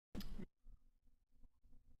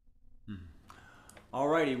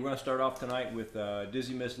Alrighty, we're going to start off tonight with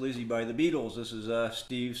Dizzy Miss Lizzy by the Beatles. This is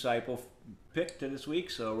Steve Seipel pick to this week,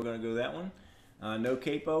 so we're going to go that one. No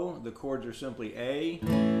capo. The chords are simply A,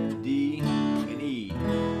 D, and E.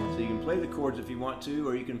 So you can play the chords if you want to,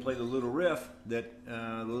 or you can play the little riff, the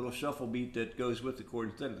little shuffle beat that goes with the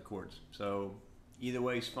chord instead of the chords. So either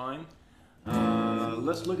way is fine.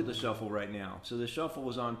 Let's look at the shuffle right now. So the shuffle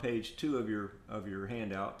is on page 2 of your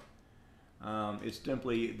handout. It's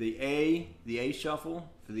simply the A shuffle.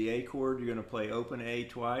 For the A chord, you're going to play open A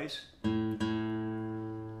twice. And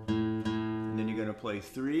then you're going to play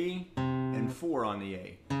 3 and 4 on the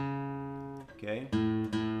A. Okay?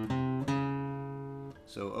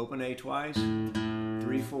 So open A twice,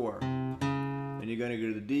 3, 4. Then you're going to go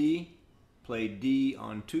to the D, play D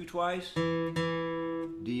on 2 twice,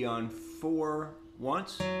 D on 4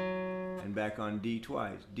 once, and back on D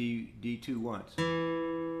twice, D2 once.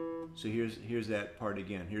 So here's that part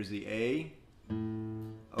again. Here's the A,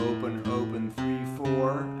 open 3,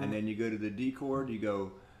 4, and then you go to the D chord. You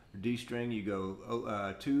go D string. You go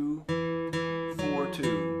 2, 4,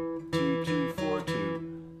 2, 2, 2, 4,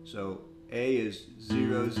 2. So A is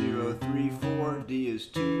 0, 0, 3, 4. D is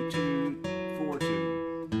 2, 2, 4, 2.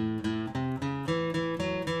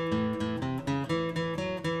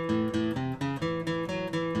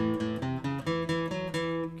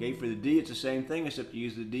 Okay, for the D, it's the same thing, except you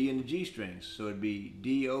use the D and the G strings. So it'd be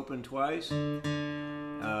D open twice, D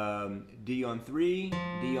on 3,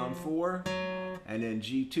 D on 4, and then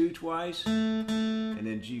G2 twice, and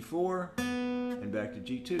then G4, and back to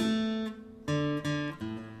G2.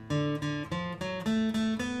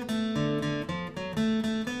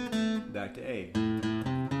 Back to A.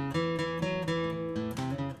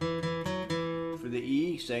 For the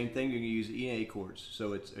E, same thing, you're going to use E and A chords.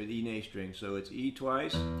 So it's E and A string. So it's E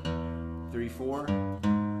twice, 3, 4,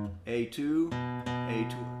 A2,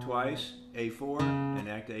 A2 twice, A4, and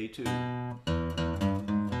back to A2.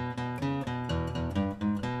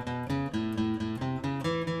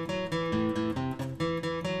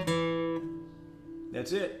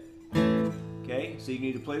 That's it. Okay, so you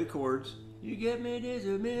need to play the chords. You get me this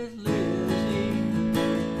Miss Lizzy,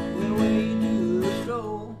 the way you do the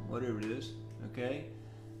stroll, whatever it is. Okay,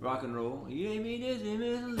 rock and roll. You get me this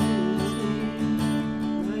Miss Lizzy,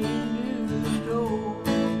 the way you do the stroll.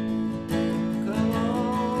 Come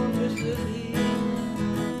on, Miss Lizzy,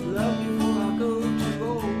 love you before I go to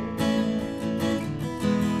go.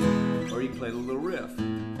 Or you can play the little riff.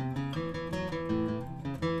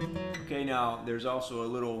 Okay, now there's also a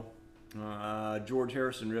little George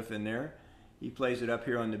Harrison riff in there. He plays it up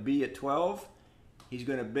here on the B at 12. He's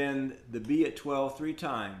going to bend the B at 12 3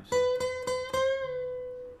 times.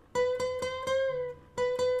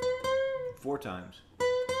 4 times.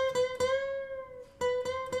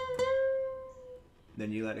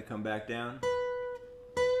 Then you let it come back down.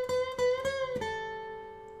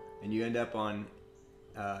 And you end up on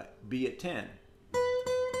B at 10.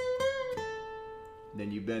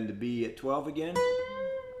 Then you bend the B at 12 again,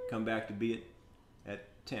 come back to B at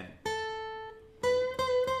 10.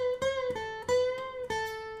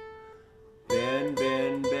 Bend,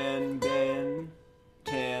 bend, bend, bend,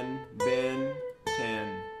 10, bend,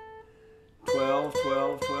 10. 12,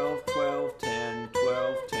 12, 12, 12, 10,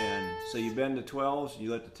 12, 10. So you bend the 12s,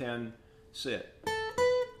 you let the 10 sit.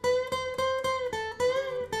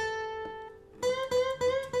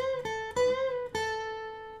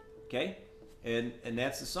 Okay? And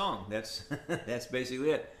that's the song. That's that's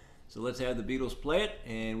basically it. So let's have the Beatles play it,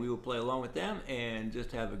 and we will play along with them and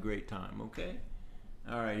just have a great time, okay?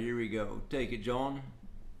 All right, here we go. Take it, John.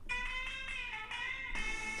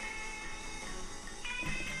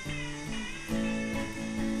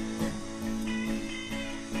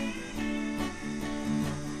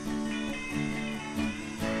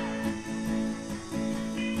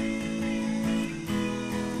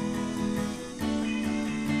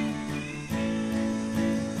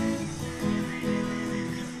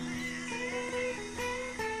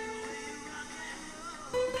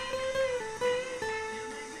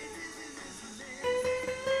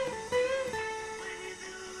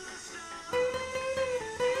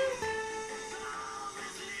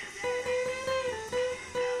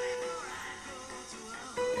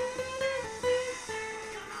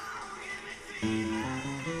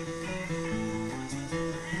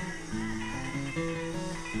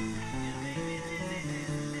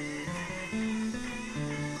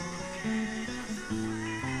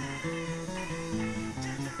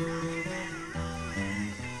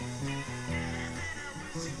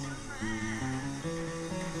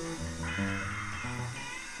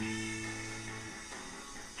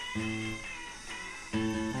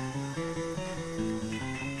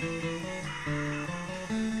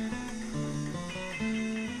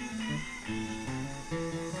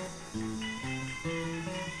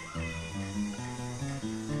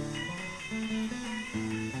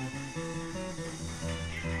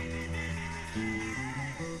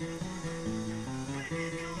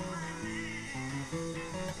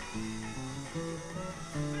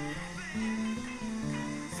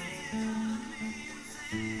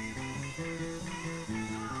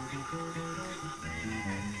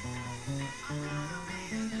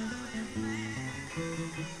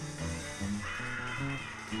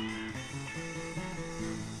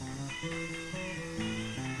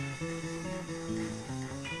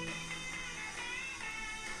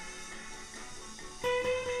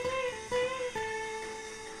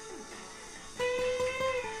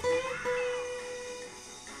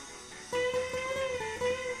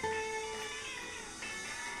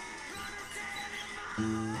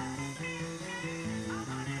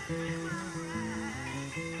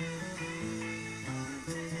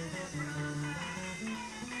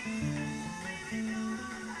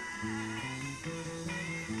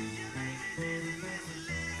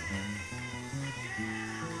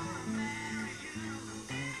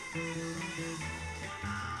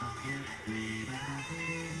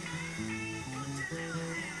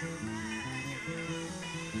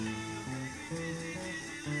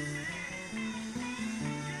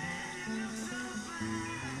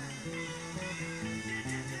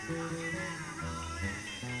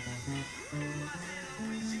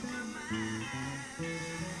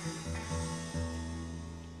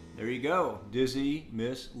 go. Dizzy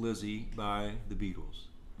Miss Lizzy by the Beatles.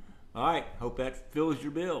 All right, hope that fills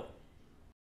your bill.